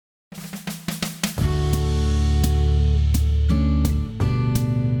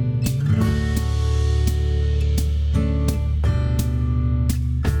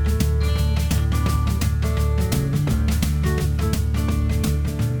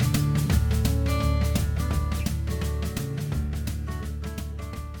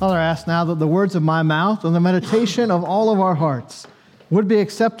Father, I ask now that the words of my mouth and the meditation of all of our hearts would be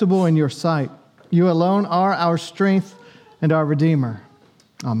acceptable in your sight. You alone are our strength and our Redeemer.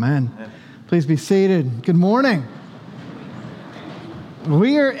 Amen. Please be seated. Good morning.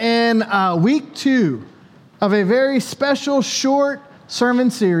 We are in week 2 of a very special short sermon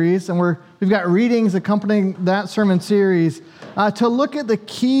series, and we've got readings accompanying that sermon series to look at the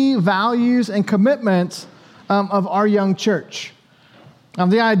key values and commitments of our young church.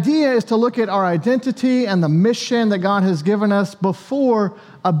 The idea is to look at our identity and the mission that God has given us before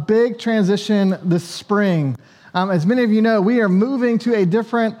a big transition this spring. As many of you know, we are moving to a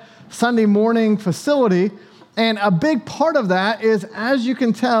different Sunday morning facility, and a big part of that is, as you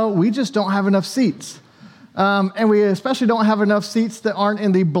can tell, we just don't have enough seats. And we especially don't have enough seats that aren't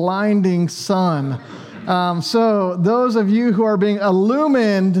in the blinding sun. So those of you who are being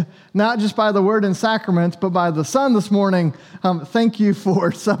illumined, not just by the word and sacraments, but by the sun this morning, thank you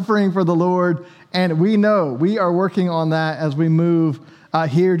for suffering for the Lord. And we know we are working on that as we move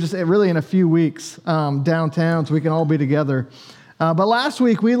here just really in a few weeks downtown so we can all be together. But last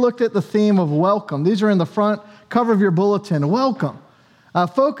week we looked at the theme of welcome. These are in the front cover of your bulletin. Welcome.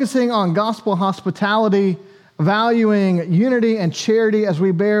 Focusing on gospel hospitality, valuing unity and charity as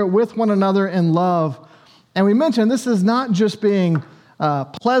we bear with one another in love. And we mentioned this is not just being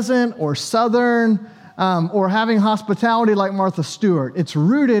pleasant or southern or having hospitality like Martha Stewart. It's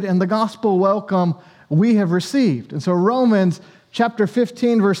rooted in the gospel welcome we have received. And so Romans chapter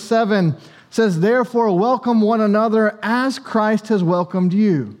 15, verse 7 says, "Therefore welcome one another as Christ has welcomed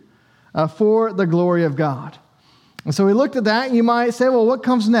you for the glory of God." And so we looked at that, and you might say, well, what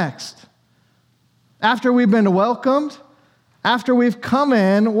comes next? After we've been welcomed, after we've come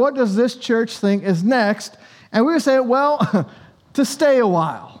in, what does this church think is next? And we would say, well, to stay a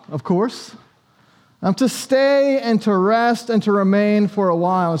while, of course. To stay and to rest and to remain for a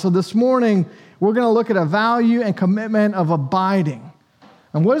while. And so this morning, we're going to look at a value and commitment of abiding.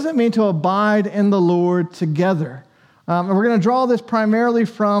 And what does it mean to abide in the Lord together? And we're going to draw this primarily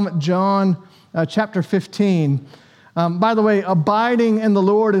from John chapter 15. By the way, abiding in the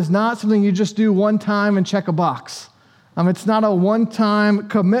Lord is not something you just do one time and check a box. It's not a one-time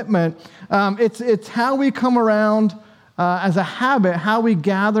commitment. It's how we come around as a habit, how we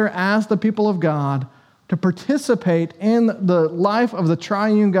gather as the people of God to participate in the life of the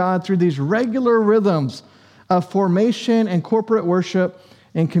Triune God through these regular rhythms of formation and corporate worship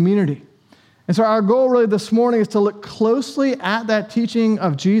and community. And so our goal really this morning is to look closely at that teaching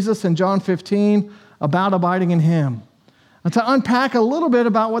of Jesus in John 15 about abiding in Him, and to unpack a little bit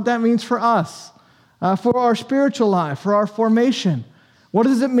about what that means for us, for our spiritual life, for our formation. What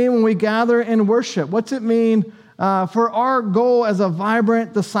does it mean when we gather in worship? What's it mean for our goal as a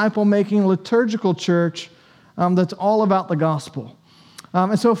vibrant, disciple-making, liturgical church that's all about the gospel?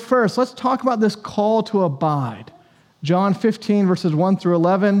 And so first, let's talk about this call to abide. John 15, verses 1 through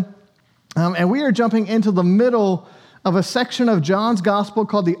 11. And we are jumping into the middle of a section of John's gospel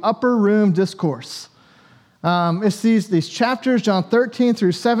called the Upper Room Discourse. It's these chapters, John 13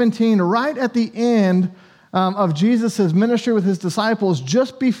 through 17, right at the end of Jesus' ministry with his disciples,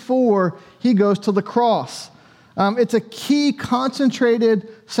 just before he goes to the cross. It's a key concentrated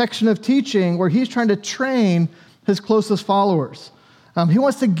section of teaching where he's trying to train his closest followers. He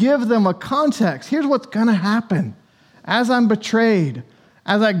wants to give them a context. Here's what's going to happen as I'm betrayed,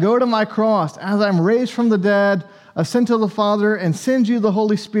 as I go to my cross, as I'm raised from the dead, ascend to the Father, and send you the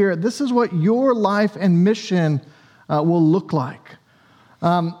Holy Spirit. This is what your life and mission will look like.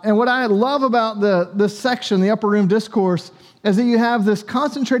 And what I love about this section, the Upper Room Discourse, is that you have this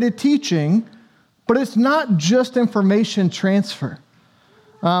concentrated teaching, but it's not just information transfer.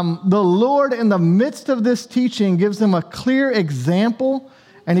 The Lord, in the midst of this teaching, gives them a clear example,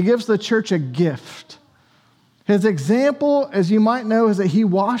 and He gives the church a gift. His example, as you might know, is that He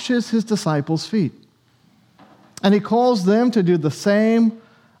washes His disciples' feet. And He calls them to do the same,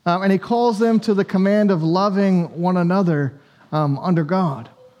 and He calls them to the command of loving one another under God.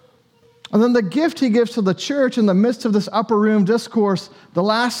 And then the gift He gives to the church in the midst of this upper room discourse, the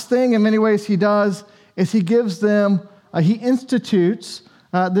last thing in many ways He does is He gives them, He institutes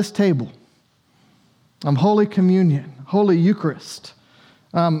this table. Holy Communion, Holy Eucharist.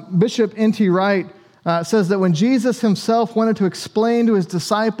 Bishop N.T. Wright says that when Jesus Himself wanted to explain to His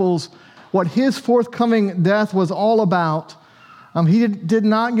disciples what His forthcoming death was all about, He did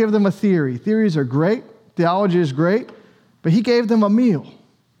not give them a theory. Theories are great. Theology is great. But He gave them a meal.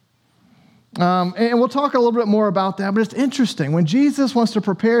 And we'll talk a little bit more about that, but it's interesting. When Jesus wants to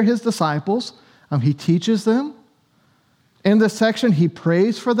prepare His disciples, He teaches them. In this section, He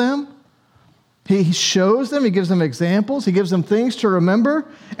prays for them. He shows them, he gives them examples, he gives them things to remember,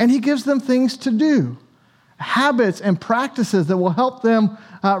 and he gives them things to do. Habits and practices that will help them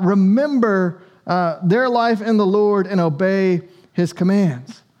remember their life in the Lord and obey his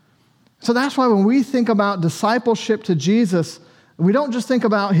commands. So that's why when we think about discipleship to Jesus, we don't just think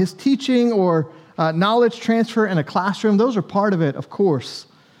about his teaching or knowledge transfer in a classroom. Those are part of it, of course.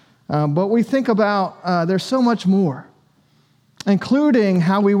 But we think about there's so much more, including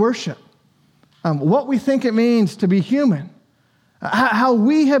how we worship, what we think it means to be human, how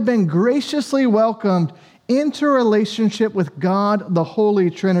we have been graciously welcomed into a relationship with God, the Holy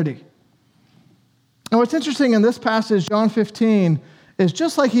Trinity. And what's interesting in this passage, John 15, is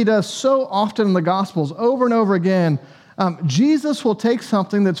just like he does so often in the Gospels, over and over again, Jesus will take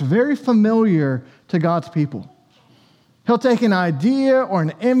something that's very familiar to God's people. He'll take an idea or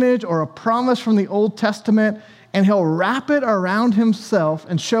an image or a promise from the Old Testament, and he'll wrap it around himself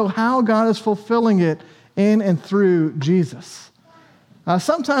and show how God is fulfilling it in and through Jesus.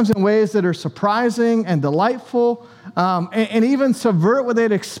 Sometimes in ways that are surprising and delightful, and even subvert what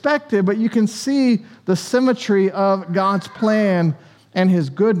they'd expected, but you can see the symmetry of God's plan and his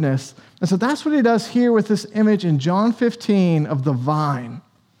goodness. And so that's what he does here with this image in John 15 of the vine.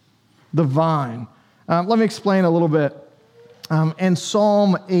 The vine. Let me explain a little bit. In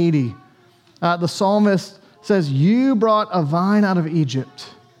Psalm 80, the psalmist says, "You brought a vine out of Egypt.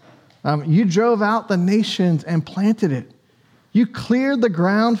 You drove out the nations and planted it. You cleared the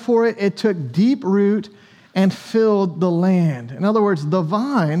ground for it. It took deep root and filled the land." In other words, the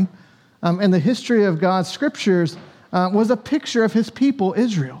vine in the history of God's scriptures was a picture of his people,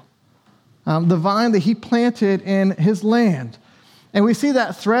 Israel. The vine that he planted in his land. And we see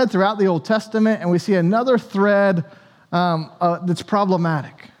that thread throughout the Old Testament, and we see another thread that's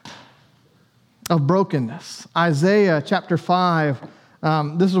problematic, of brokenness. Isaiah chapter 5,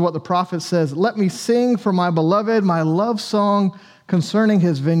 this is what the prophet says, "Let me sing for my beloved my love song concerning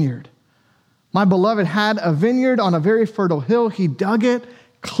his vineyard. My beloved had a vineyard on a very fertile hill. He dug it,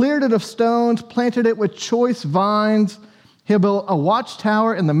 cleared it of stones, planted it with choice vines. He built a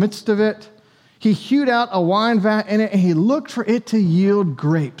watchtower in the midst of it. He hewed out a wine vat in it, and he looked for it to yield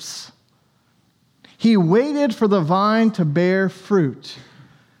grapes. He waited for the vine to bear fruit."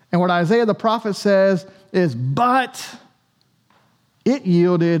 And what Isaiah the prophet says is, "But it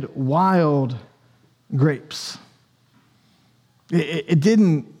yielded wild grapes." It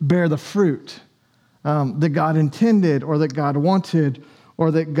didn't bear the fruit that God intended or that God wanted or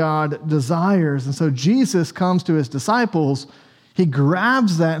that God desires. And so Jesus comes to his disciples. He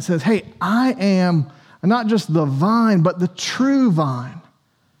grabs that and says, "Hey, I am not just the vine, but the true vine,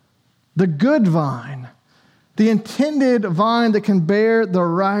 the good vine, the intended vine that can bear the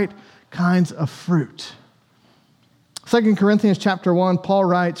right kinds of fruit." 2 Corinthians chapter 1, Paul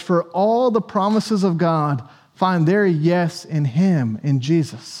writes, "For all the promises of God find their yes in him," in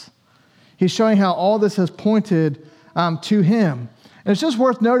Jesus. He's showing how all this has pointed to him. And it's just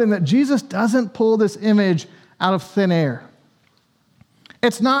worth noting that Jesus doesn't pull this image out of thin air.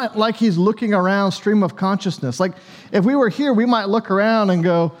 It's not like he's looking around stream of consciousness. Like if we were here, we might look around and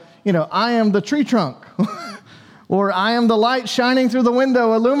go, "I am the tree trunk," or "I am the light shining through the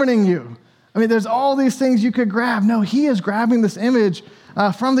window illuminating you." I mean, there's all these things you could grab. No, he is grabbing this image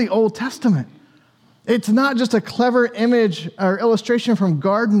from the Old Testament. It's not just a clever image or illustration from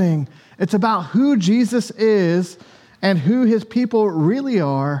gardening. It's about who Jesus is and who his people really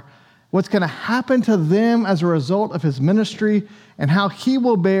are, what's going to happen to them as a result of his ministry, and how he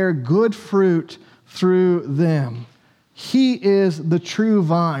will bear good fruit through them. He is the true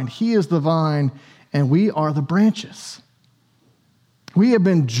vine. He is the vine, and we are the branches. We have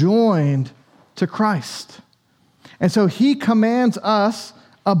been joined to Christ. And so he commands us,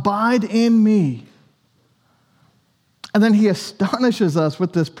 "Abide in me." And then he astonishes us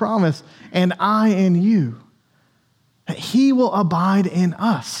with this promise, "And I in you." That he will abide in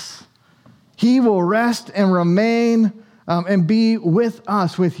us. He will rest and remain and be with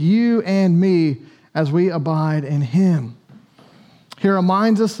us, with you and me, as we abide in him. He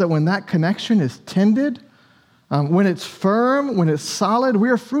reminds us that when that connection is tended, when it's firm, when it's solid, we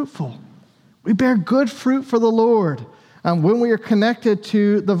are fruitful. We bear good fruit for the Lord when we are connected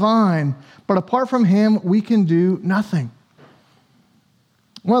to the vine. But apart from him, we can do nothing.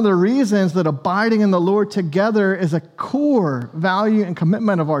 One of the reasons that abiding in the Lord together is a core value and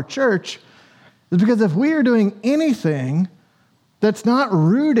commitment of our church is because if we are doing anything that's not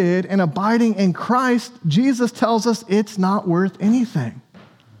rooted in abiding in Christ, Jesus tells us it's not worth anything.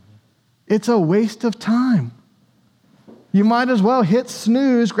 It's a waste of time. You might as well hit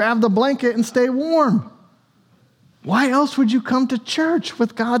snooze, grab the blanket, and stay warm. Why else would you come to church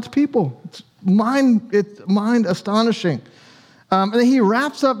with God's people? It's mind astonishing. And then he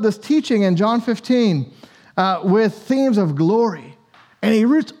wraps up this teaching in John 15 with themes of glory. And he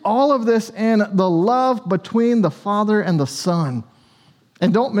roots all of this in the love between the Father and the Son.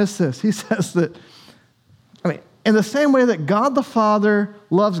 And don't miss this. He says that, in the same way that God the Father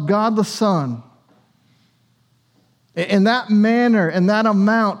loves God the Son, in that manner, in that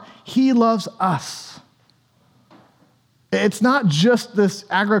amount, he loves us. It's not just this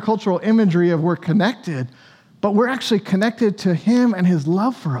agricultural imagery of we're connected, but we're actually connected to him and his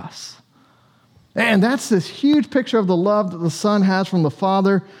love for us. And that's this huge picture of the love that the Son has from the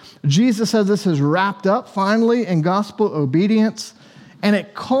Father. Jesus says this is wrapped up finally in gospel obedience, and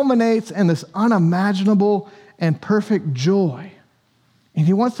it culminates in this unimaginable and perfect joy. And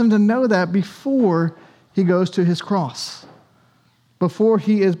he wants them to know that before he goes to his cross, before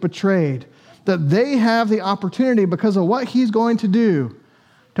he is betrayed, that they have the opportunity, because of what he's going to do,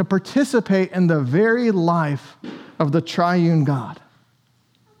 to participate in the very life of the triune God.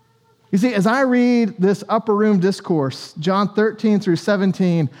 You see, as I read this upper room discourse, John 13 through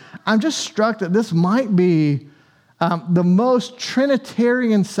 17, I'm just struck that this might be the most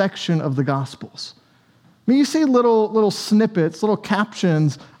Trinitarian section of the Gospels. You see little snippets, little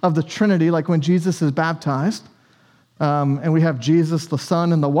captions of the Trinity, like when Jesus is baptized, and we have Jesus, the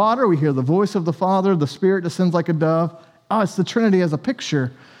Son, in the water. We hear the voice of the Father. The Spirit descends like a dove. Oh, it's the Trinity as a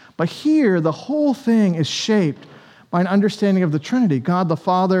picture. But here, the whole thing is shaped by an understanding of the Trinity: God the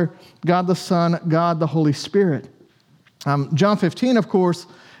Father, God the Son, God the Holy Spirit. John 15, of course,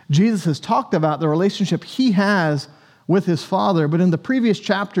 Jesus has talked about the relationship he has with his Father. But in the previous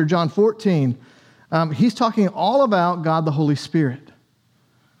chapter, John 14, he's talking all about God the Holy Spirit.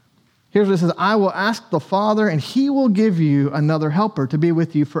 Here's what it says: I will ask the Father, and he will give you another helper to be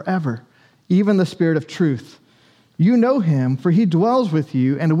with you forever, even the Spirit of truth. You know him, for he dwells with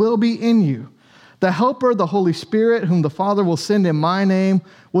you and will be in you. The helper, the Holy Spirit, whom the Father will send in my name,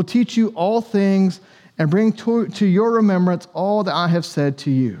 will teach you all things and bring to your remembrance all that I have said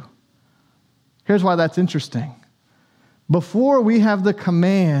to you. Here's why that's interesting. Before we have the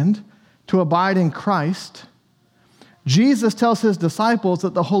command to abide in Christ, Jesus tells his disciples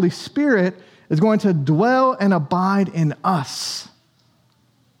that the Holy Spirit is going to dwell and abide in us.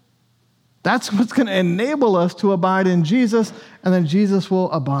 That's what's going to enable us to abide in Jesus, and then Jesus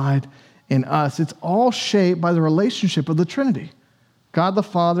will abide in us. It's all shaped by the relationship of the Trinity: God the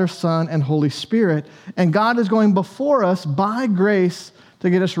Father, Son, and Holy Spirit. And God is going before us by grace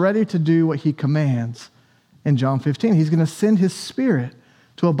to get us ready to do what he commands in John 15. He's going to send his Spirit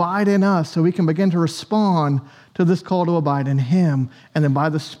to abide in us so we can begin to respond to this call to abide in him. And then by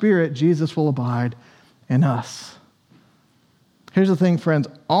the Spirit, Jesus will abide in us. Here's the thing, friends.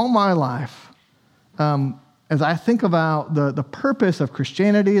 All my life, as I think about the purpose of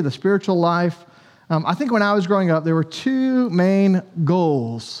Christianity, the spiritual life, I think when I was growing up, there were two main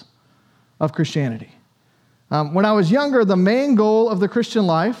goals of Christianity. When I was younger, the main goal of the Christian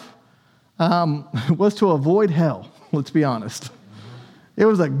life was to avoid hell, let's be honest. It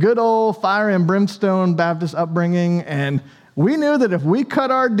was a good old fire and brimstone Baptist upbringing, and we knew that if we cut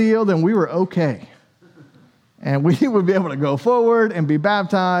our deal, then we were okay. And we would be able to go forward and be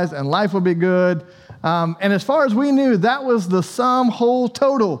baptized, and life would be good. And as far as we knew, that was the sum whole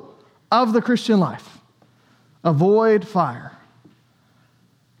total of the Christian life. Avoid fire.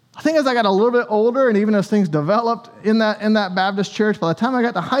 I think as I got a little bit older, and even as things developed in that Baptist church, by the time I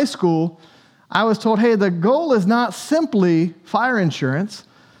got to high school, I was told, hey, the goal is not simply fire insurance,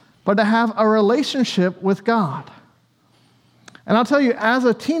 but to have a relationship with God. And I'll tell you, as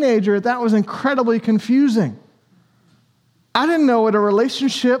a teenager, that was incredibly confusing. I didn't know what a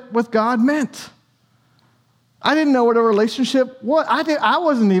relationship with God meant. I didn't know what a relationship was. I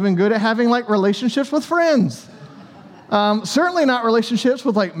wasn't even good at having relationships with friends. Certainly not relationships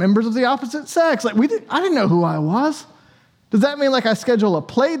with members of the opposite sex. I didn't know who I was. Does that mean I schedule a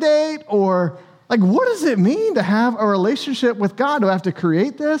play date? Or what does it mean to have a relationship with God? Do I have to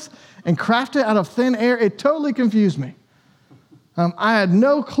create this and craft it out of thin air? It totally confused me. I had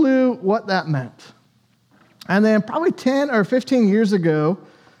no clue what that meant. And then probably 10 or 15 years ago,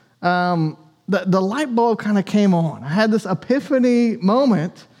 the light bulb kind of came on. I had this epiphany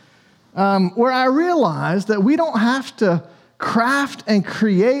moment where I realized that we don't have to craft and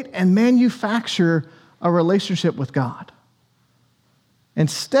create and manufacture a relationship with God.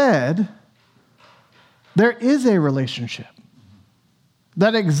 Instead, there is a relationship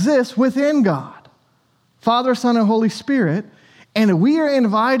that exists within God, Father, Son, and Holy Spirit, and we are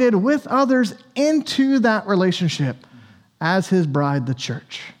invited with others into that relationship as his bride, the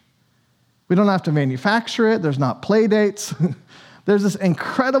church. We don't have to manufacture it. There's not play dates. There's this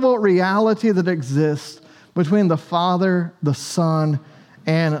incredible reality that exists between the Father, the Son,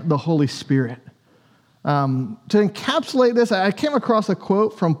 and the Holy Spirit. To encapsulate this, I came across a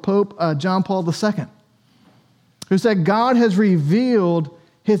quote from Pope John Paul II, who said, God has revealed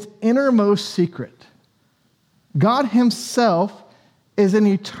his innermost secret. God himself is an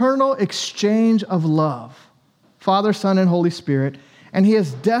eternal exchange of love, Father, Son, and Holy Spirit, and he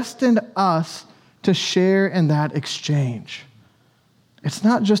has destined us to share in that exchange. It's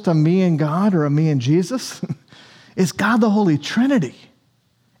not just a me and God or a me and Jesus. It's God the Holy Trinity.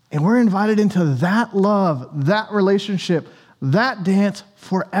 And we're invited into that love, that relationship, that dance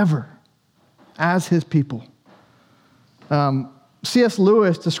forever as his people. C.S.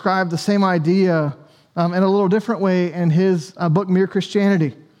 Lewis described the same idea in a little different way in his book, Mere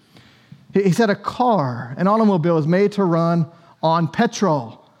Christianity. He said an automobile is made to run on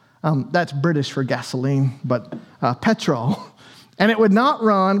petrol. That's British for gasoline, but petrol. And it would not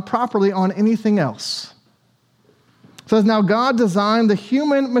run properly on anything else. It says, now God designed the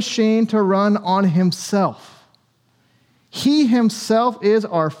human machine to run on himself. He himself is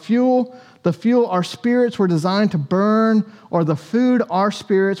our fuel, the fuel our spirits were designed to burn, or the food our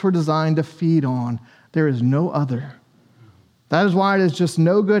spirits were designed to feed on. There is no other. That is why it is just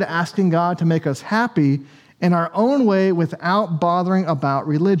no good asking God to make us happy in our own way without bothering about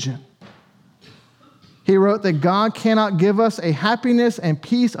religion. He wrote that God cannot give us a happiness and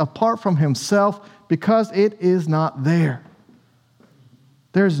peace apart from himself because it is not there.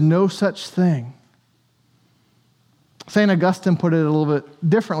 There's no such thing. St. Augustine put it a little bit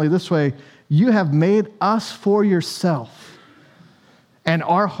differently this way. You have made us for yourself, and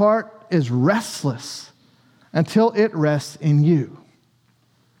our heart is restless until it rests in you.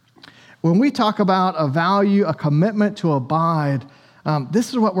 When we talk about a value, a commitment to abide, this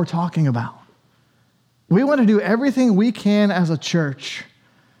is what we're talking about. We want to do everything we can as a church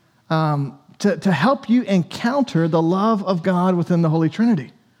to help you encounter the love of God within the Holy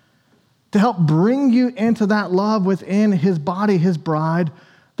Trinity, to help bring you into that love within his body, his bride,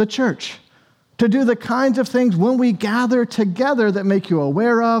 the church, to do the kinds of things when we gather together that make you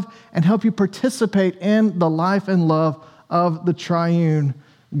aware of and help you participate in the life and love of the triune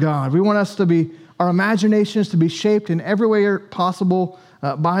God. We want our imaginations to be shaped in every way possible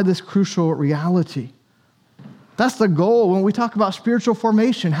by this crucial reality. That's the goal when we talk about spiritual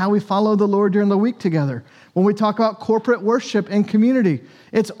formation, how we follow the Lord during the week together. When we talk about corporate worship and community,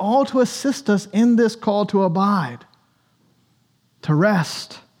 it's all to assist us in this call to abide, to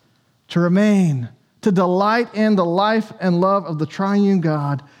rest, to remain, to delight in the life and love of the triune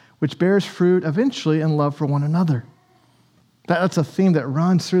God, which bears fruit eventually in love for one another. That's a theme that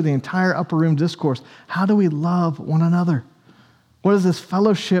runs through the entire upper room discourse. How do we love one another? What is this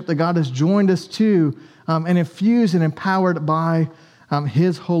fellowship that God has joined us to and infused and empowered by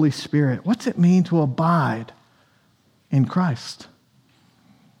his Holy Spirit? What's it mean to abide in Christ?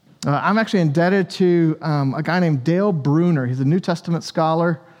 I'm actually indebted to a guy named Dale Bruner. He's a New Testament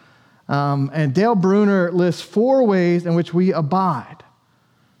scholar. And Dale Bruner lists 4 ways in which we abide.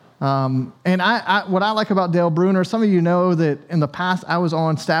 And what I like about Dale Bruner, some of you know that in the past I was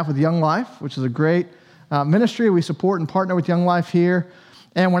on staff with Young Life, which is a great ministry. We support and partner with Young Life here.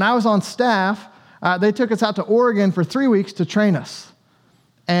 And when I was on staff, they took us out to Oregon for 3 weeks to train us.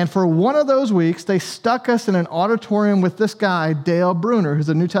 And for one of those weeks, they stuck us in an auditorium with this guy, Dale Bruner, who's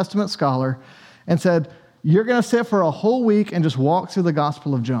a New Testament scholar, and said, you're going to sit for a whole week and just walk through the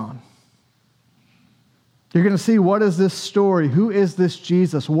Gospel of John. You're going to see, what is this story? Who is this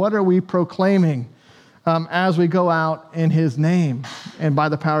Jesus? What are we proclaiming as we go out in his name and by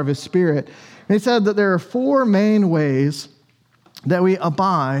the power of his Spirit? And he said that there are 4 main ways that we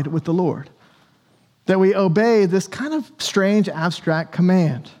abide with the Lord, that we obey this kind of strange, abstract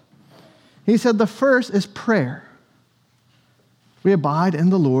command. He said the first is prayer. We abide in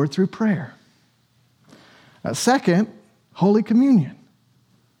the Lord through prayer. Second, Holy Communion,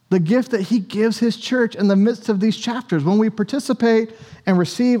 the gift that he gives his church in the midst of these chapters. When we participate and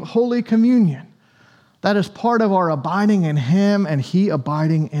receive Holy Communion, that is part of our abiding in him and he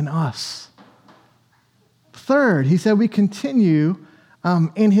abiding in us. Third, he said we continue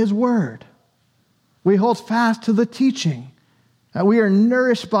in his word. We hold fast to the teaching. We are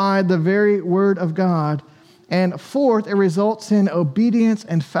nourished by the very word of God. And fourth, it results in obedience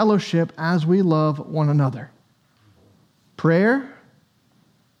and fellowship as we love one another. Prayer,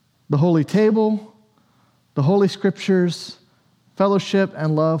 the holy table, the holy scriptures, fellowship,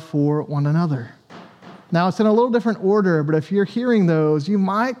 and love for one another. Now, it's in a little different order, but if you're hearing those, you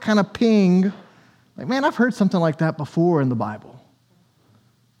might kind of ping, like, man, I've heard something like that before in the Bible.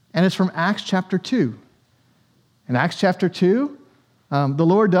 and it's from Acts chapter 2. In Acts chapter 2, the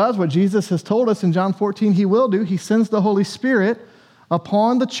Lord does what Jesus has told us in John 14 he will do. He sends the Holy Spirit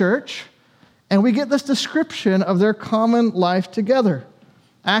upon the church, and we get this description of their common life together.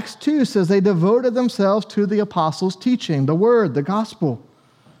 Acts 2 says they devoted themselves to the apostles' teaching, the word, the gospel.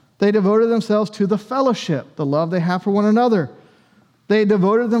 They devoted themselves to the fellowship, the love they have for one another. They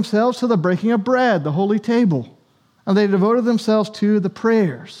devoted themselves to the breaking of bread, the holy table. And they devoted themselves to the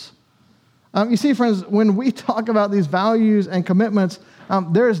prayers. You see, friends, when we talk about these values and commitments,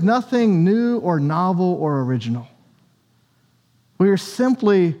 there is nothing new or novel or original. We are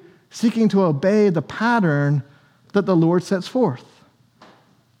simply seeking to obey the pattern that the Lord sets forth.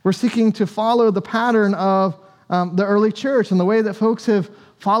 We're seeking to follow the pattern of the early church and the way that folks have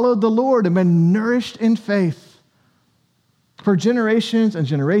followed the Lord and been nourished in faith for generations and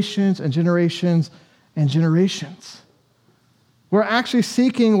generations and generations and generations. We're actually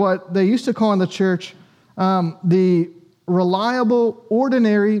seeking what they used to call in the church the reliable,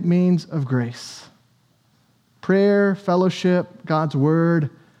 ordinary means of grace. Prayer, fellowship, God's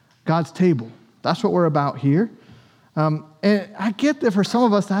word, God's table. That's what we're about here. And I get that for some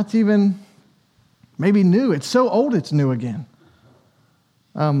of us, that's even maybe new. It's so old, it's new again.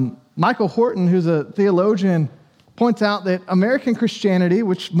 Michael Horton, who's a theologian, points out that American Christianity,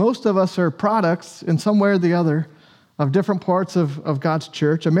 which most of us are products in some way or the other of different parts of God's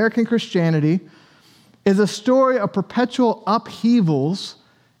church, American Christianity is a story of perpetual upheavals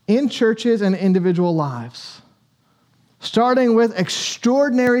in churches and individual lives. Starting with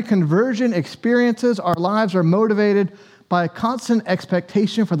extraordinary conversion experiences, our lives are motivated by a constant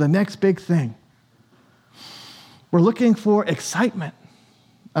expectation for the next big thing. We're looking for excitement.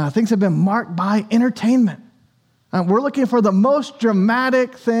 Things have been marked by entertainment. We're looking for the most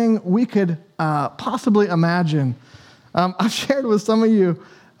dramatic thing we could possibly imagine. I've shared with some of you,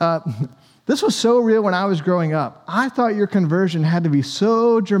 this was so real when I was growing up. I thought your conversion had to be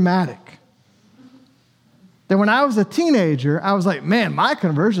so dramatic. Then when I was a teenager, I was like, man, my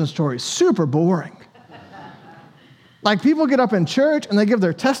conversion story is super boring. Like people get up in church and they give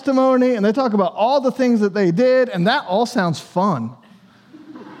their testimony and they talk about all the things that they did, and that all sounds fun.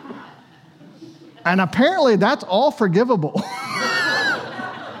 And apparently that's all forgivable.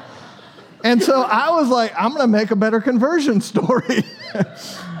 And so I was like, I'm going to make a better conversion story.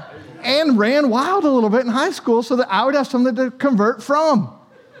 And ran wild a little bit in high school so that I would have something to convert from.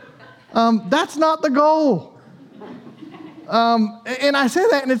 That's not the goal. And I say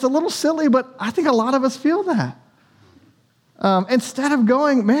that, and it's a little silly, but I think a lot of us feel that. Instead of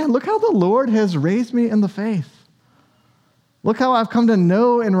going, man, look how the Lord has raised me in the faith. Look how I've come to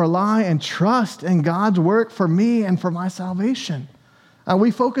know and rely and trust in God's work for me and for my salvation. We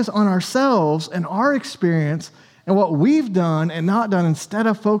focus on ourselves and our experience and what we've done and not done instead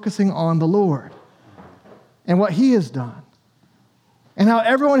of focusing on the Lord and what He has done. And how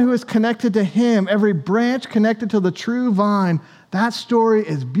everyone who is connected to Him, every branch connected to the true vine, that story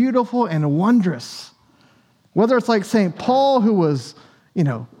is beautiful and wondrous. Whether it's like St. Paul, who was,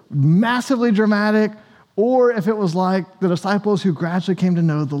 massively dramatic, or if it was like the disciples who gradually came to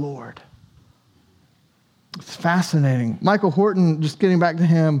know the Lord. It's fascinating. Michael Horton, just getting back to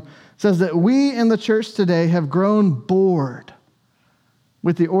him, says that we in the church today have grown bored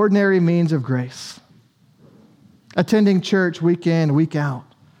with the ordinary means of grace. Attending church week in, week out.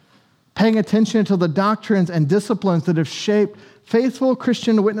 Paying attention to the doctrines and disciplines that have shaped faithful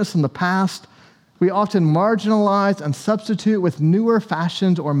Christian witness in the past, we often marginalize and substitute with newer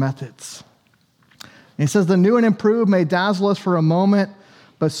fashions or methods. He says the new and improved may dazzle us for a moment,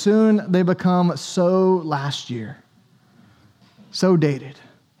 but soon they become so last year, so dated.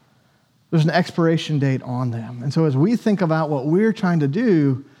 There's an expiration date on them. And so as we think about what we're trying to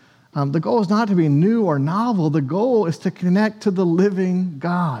do, the goal is not to be new or novel. The goal is to connect to the living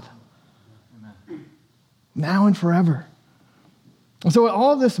God. Amen. Now and forever. And so what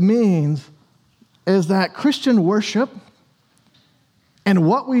all this means is that Christian worship and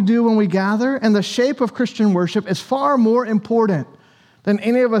what we do when we gather and the shape of Christian worship is far more important than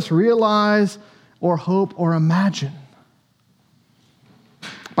any of us realize or hope or imagine.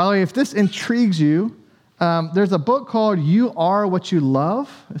 By the way, if this intrigues you, there's a book called You Are What You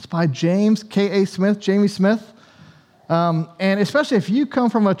Love. It's by James K.A. Smith, Jamie Smith. And especially if you come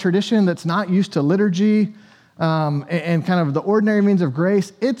from a tradition that's not used to liturgy and kind of the ordinary means of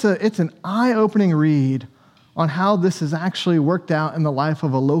grace, it's an eye-opening read on how this has actually worked out in the life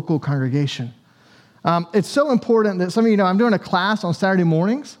of a local congregation. It's so important that some of you know I'm doing a class on Saturday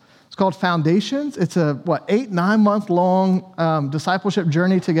mornings. It's called Foundations. It's a 8-9 month long discipleship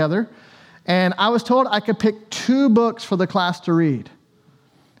journey together. And I was told I could pick 2 books for the class to read.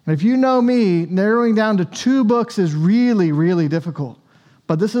 And if you know me, narrowing down to 2 books is really, really difficult.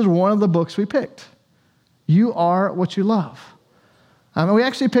 But this is one of the books we picked. You are what you love. And we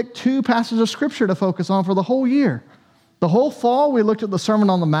actually picked 2 passages of Scripture to focus on for the whole year. The whole fall, we looked at the Sermon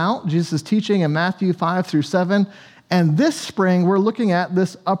on the Mount, Jesus' teaching in Matthew 5 through 7. And this spring, we're looking at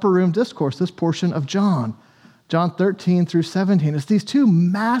this upper room discourse, this portion of John 13 through 17. It's these 2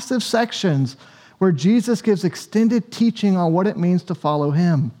 massive sections where Jesus gives extended teaching on what it means to follow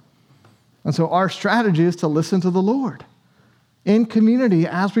him. And so our strategy is to listen to the Lord in community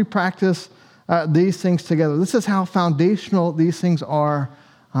as we practice these things together. This is how foundational these things are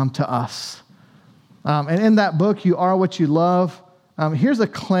to us. And in that book, You Are What You Love, here's a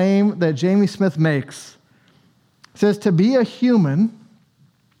claim that Jamie Smith makes. It says, to be a human,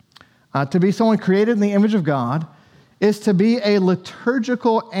 to be someone created in the image of God, is to be a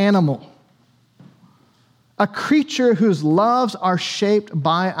liturgical animal, a creature whose loves are shaped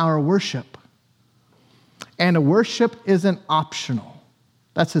by our worship. And worship isn't optional.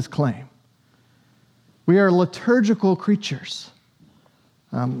 That's his claim. We are liturgical creatures.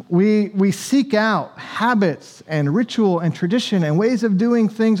 We seek out habits and ritual and tradition and ways of doing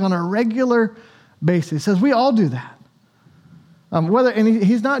things on a regular basis. He says we all do that.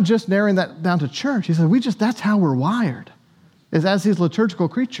 He's not just narrowing that down to church. He says that's how we're wired, is as these liturgical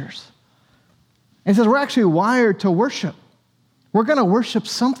creatures. And he says we're actually wired to worship. We're going to worship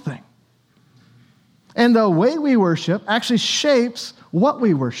something. And the way we worship actually shapes what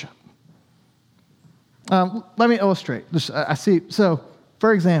we worship. Let me illustrate. So,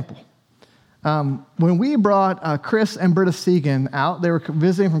 for example, when we brought Chris and Britta Segan out, they were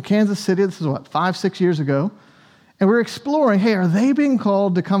visiting from Kansas City. This is 5-6 years ago. And we were exploring, hey, are they being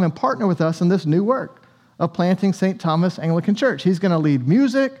called to come and partner with us in this new work of planting St. Thomas Anglican Church? He's going to lead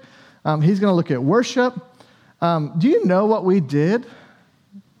music. He's going to look at worship. Do you know what we did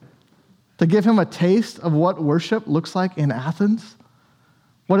to give him a taste of what worship looks like in Athens?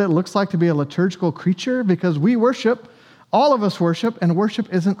 What it looks like to be a liturgical creature? Because we worship, all of us worship, and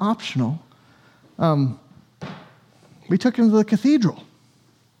worship isn't optional. We took him to the cathedral,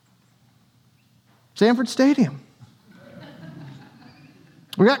 Sanford Stadium.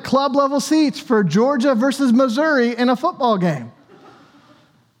 We got club level seats for Georgia versus Missouri in a football game.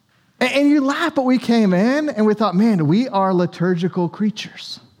 And you laugh, but we came in and we thought, man, we are liturgical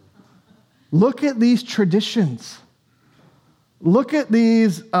creatures. Look at these traditions. Look at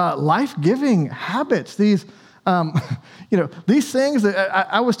these life-giving habits, these these things that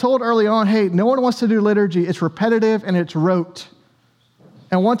I was told early on, hey, no one wants to do liturgy. It's repetitive and it's rote.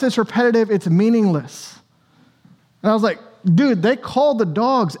 And once it's repetitive, it's meaningless. And I was like, dude, they call the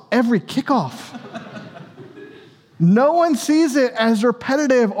dogs every kickoff. No one sees it as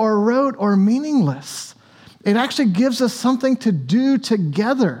repetitive or rote or meaningless. It actually gives us something to do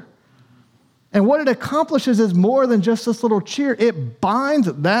together. And what it accomplishes is more than just this little cheer. It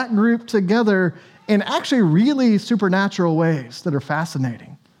binds that group together in actually really supernatural ways that are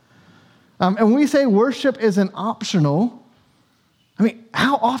fascinating. And when we say worship isn't optional, I mean,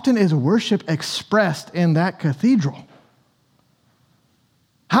 how often is worship expressed in that cathedral?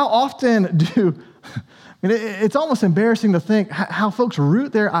 How often it's almost embarrassing to think how folks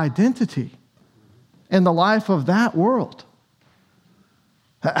root their identity in the life of that world.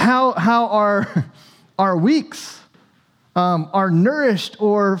 How our weeks are nourished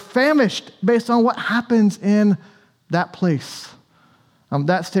or famished based on what happens in that place,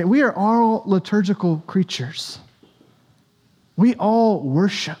 that state. We are all liturgical creatures. We all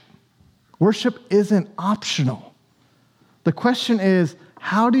worship. Worship isn't optional. The question is,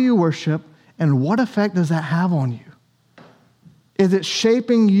 how do you worship and what effect does that have on you? Is it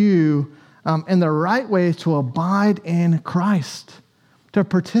shaping you in the right ways to abide in Christ, to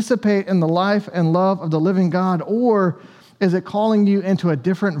participate in the life and love of the living God, or is it calling you into a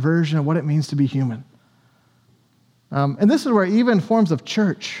different version of what it means to be human? And this is where even forms of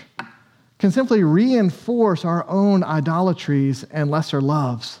church can simply reinforce our own idolatries and lesser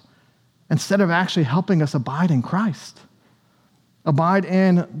loves instead of actually helping us abide in Christ, abide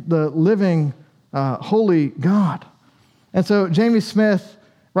in the living, holy God. And so Jamie Smith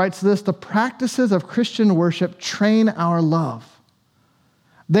writes this: the practices of Christian worship train our love.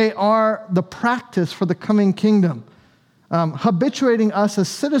 They are the practice for the coming kingdom, habituating us as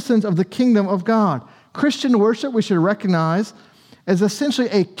citizens of the kingdom of God. Christian worship, we should recognize, is essentially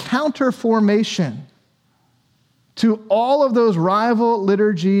a counter-formation to all of those rival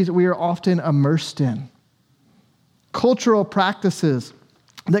liturgies we are often immersed in. Cultural practices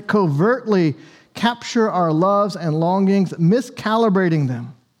that covertly capture our loves and longings, miscalibrating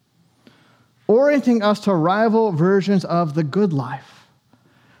them, orienting us to rival versions of the good life.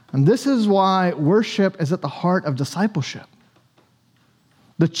 And this is why worship is at the heart of discipleship.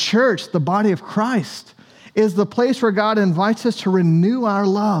 The church, the body of Christ, is the place where God invites us to renew our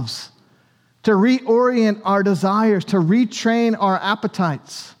loves, to reorient our desires, to retrain our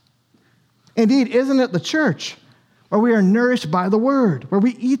appetites. Indeed, isn't it the church where we are nourished by the Word, where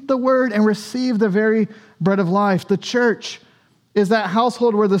we eat the Word and receive the very bread of life? The church is that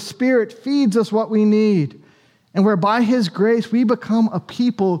household where the Spirit feeds us what we need, and where by His grace we become a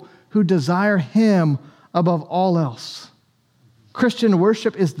people who desire Him above all else. Christian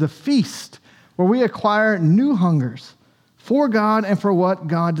worship is the feast where we acquire new hungers for God and for what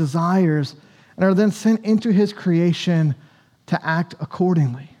God desires, and are then sent into His creation to act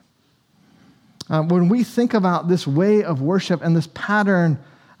accordingly. When we think about this way of worship and this pattern,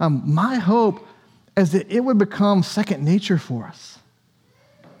 my hope is that it would become second nature for us.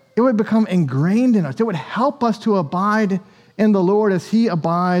 It would become ingrained in us. It would help us to abide in the Lord as He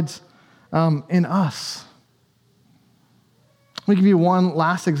abides in us. Let me give you one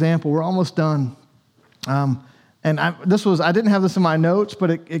last example. We're almost done. I didn't have this in my notes, but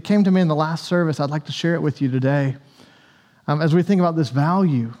it came to me in the last service. I'd like to share it with you today. As we think about this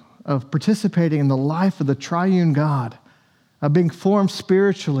value of participating in the life of the Triune God, being formed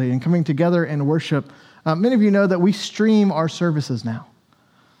spiritually and coming together in worship. Many of you know that we stream our services now.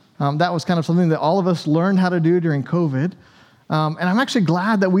 That was kind of something that all of us learned how to do during COVID. And I'm actually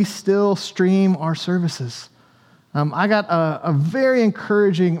glad that we still stream our services. I got a very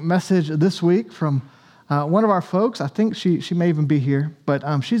encouraging message this week from one of our folks. I think she may even be here,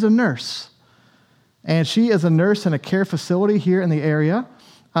 but she's a nurse. And she is a nurse in a care facility here in the area.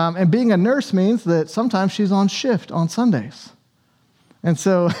 And being a nurse means that sometimes she's on shift on Sundays. And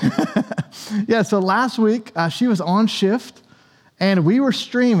so, so last week she was on shift and we were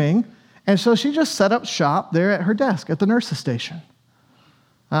streaming. And so she just set up shop there at her desk at the nurse's station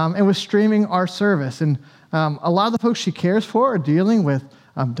and was streaming our service. And a lot of the folks she cares for are dealing with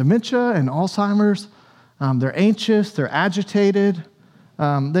dementia and Alzheimer's. They're anxious, they're agitated.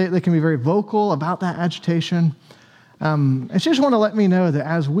 They can be very vocal about that agitation. And she just wanted to let me know that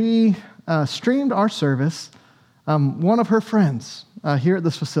as we streamed our service, one of her friends here at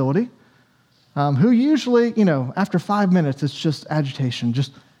this facility, who usually, after 5 minutes, it's just agitation,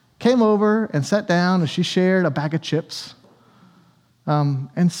 just came over and sat down, and she shared a bag of chips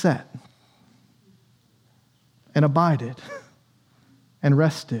and sat and abided and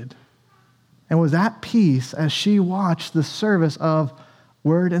rested and was at peace as she watched the service of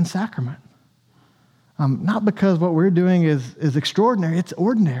Word and Sacrament. Not because what we're doing is extraordinary, it's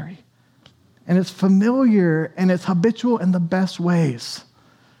ordinary. And it's familiar and it's habitual in the best ways.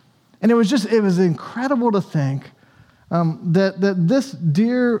 And it was incredible to think that this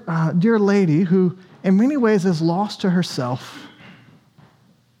dear lady who in many ways is lost to herself,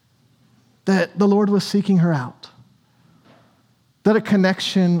 that the Lord was seeking her out, that a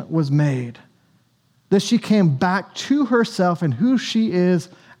connection was made, that she came back to herself and who she is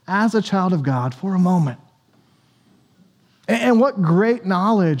as a child of God for a moment. And what great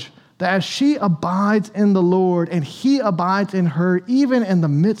knowledge that as she abides in the Lord and He abides in her, even in the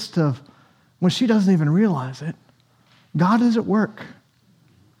midst of when she doesn't even realize it, God is at work.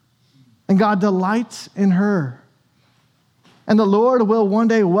 And God delights in her. And the Lord will one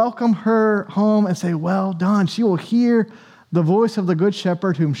day welcome her home and say, well done. She will hear the voice of the Good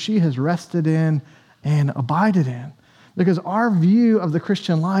Shepherd whom she has rested in and abided in. Because our view of the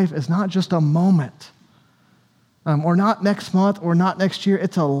Christian life is not just a moment, or not next month, or not next year.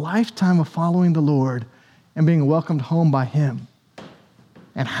 It's a lifetime of following the Lord and being welcomed home by Him.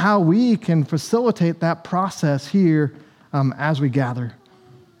 And how we can facilitate that process here as we gather.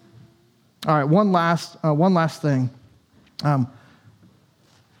 All right, one last thing.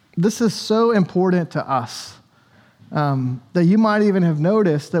 This is so important to us that you might even have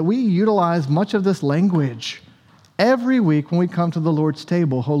noticed that we utilize much of this language every week when we come to the Lord's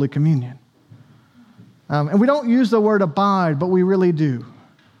table, Holy Communion. And we don't use the word abide, but we really do.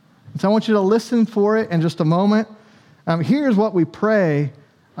 And so I want you to listen for it in just a moment. Here's what we pray.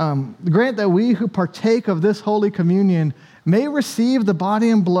 Grant that we who partake of this Holy Communion may receive the body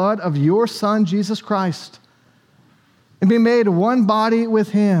and blood of your Son, Jesus Christ, and be made one body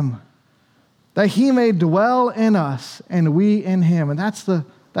with Him, that He may dwell in us and we in Him. And that's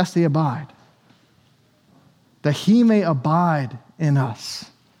the abide. That He may abide in us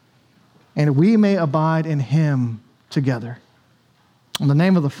and we may abide in Him together. In the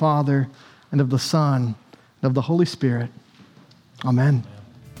name of the Father and of the Son and of the Holy Spirit. Amen.